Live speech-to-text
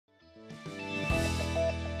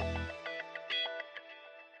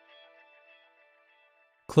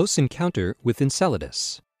Close Encounter with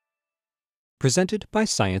Enceladus. Presented by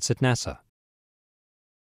Science at NASA.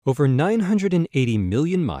 Over 980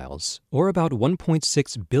 million miles, or about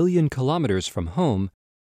 1.6 billion kilometers from home,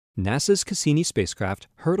 NASA's Cassini spacecraft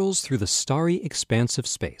hurtles through the starry expanse of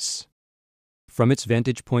space. From its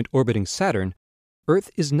vantage point orbiting Saturn, Earth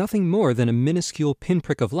is nothing more than a minuscule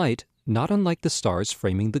pinprick of light, not unlike the stars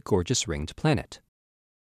framing the gorgeous ringed planet.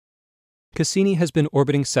 Cassini has been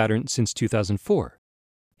orbiting Saturn since 2004,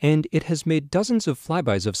 and it has made dozens of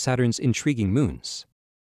flybys of Saturn's intriguing moons.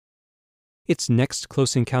 Its next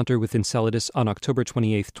close encounter with Enceladus on October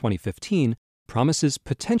 28, 2015, promises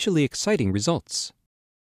potentially exciting results.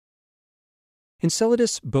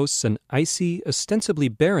 Enceladus boasts an icy, ostensibly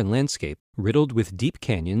barren landscape riddled with deep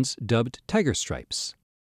canyons dubbed tiger stripes.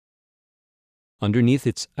 Underneath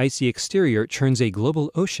its icy exterior churns a global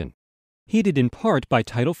ocean, heated in part by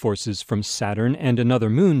tidal forces from Saturn and another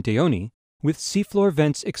moon, Dione, with seafloor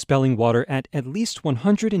vents expelling water at least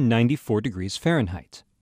 194 degrees Fahrenheit.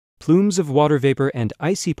 Plumes of water vapor and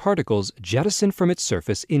icy particles jettison from its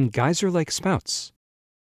surface in geyser-like spouts,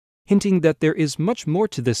 hinting that there is much more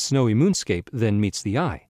to this snowy moonscape than meets the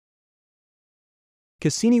eye.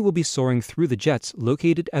 Cassini will be soaring through the jets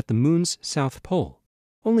located at the moon's south pole,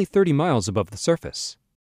 only 30 miles above the surface.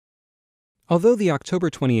 Although the October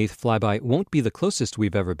 28th flyby won't be the closest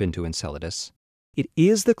we've ever been to Enceladus, it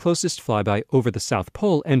is the closest flyby over the South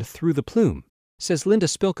Pole and through the plume, says Linda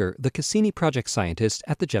Spilker, the Cassini project scientist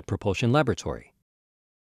at the Jet Propulsion Laboratory.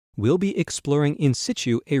 We'll be exploring in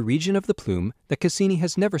situ a region of the plume that Cassini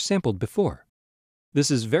has never sampled before.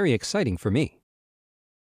 This is very exciting for me.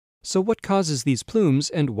 So what causes these plumes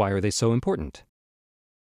and why are they so important?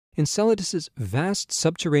 Enceladus's vast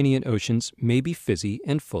subterranean oceans may be fizzy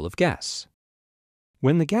and full of gas.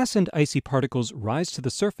 When the gas and icy particles rise to the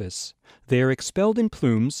surface, they are expelled in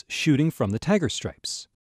plumes shooting from the tiger stripes.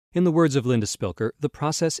 In the words of Linda Spilker, the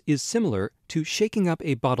process is similar to shaking up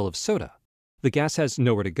a bottle of soda. The gas has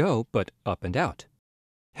nowhere to go but up and out.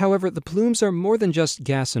 However, the plumes are more than just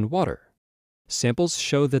gas and water. Samples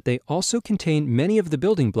show that they also contain many of the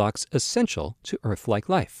building blocks essential to Earth-like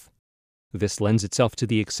life. This lends itself to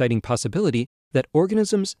the exciting possibility that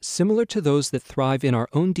organisms similar to those that thrive in our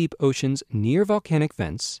own deep oceans near volcanic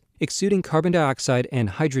vents, exuding carbon dioxide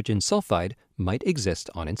and hydrogen sulfide, might exist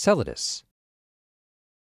on Enceladus.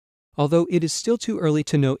 Although it is still too early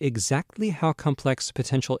to know exactly how complex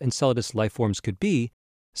potential Enceladus lifeforms could be,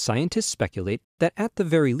 scientists speculate that at the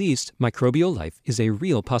very least, microbial life is a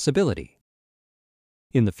real possibility.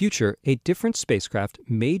 In the future, a different spacecraft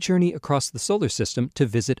may journey across the solar system to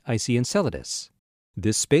visit icy Enceladus.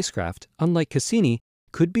 This spacecraft, unlike Cassini,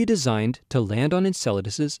 could be designed to land on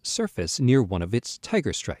Enceladus's surface near one of its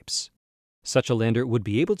tiger stripes. Such a lander would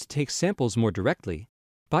be able to take samples more directly,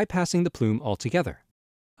 bypassing the plume altogether.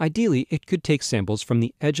 Ideally, it could take samples from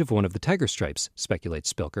the edge of one of the tiger stripes,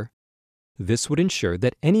 speculates Spilker. This would ensure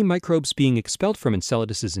that any microbes being expelled from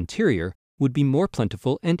Enceladus's interior would be more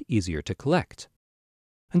plentiful and easier to collect.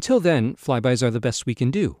 Until then, flybys are the best we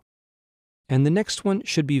can do. And the next one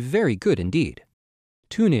should be very good indeed.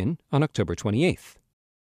 Tune in on October 28th.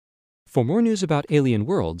 For more news about alien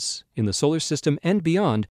worlds in the solar system and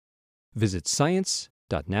beyond, visit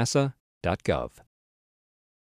science.nasa.gov.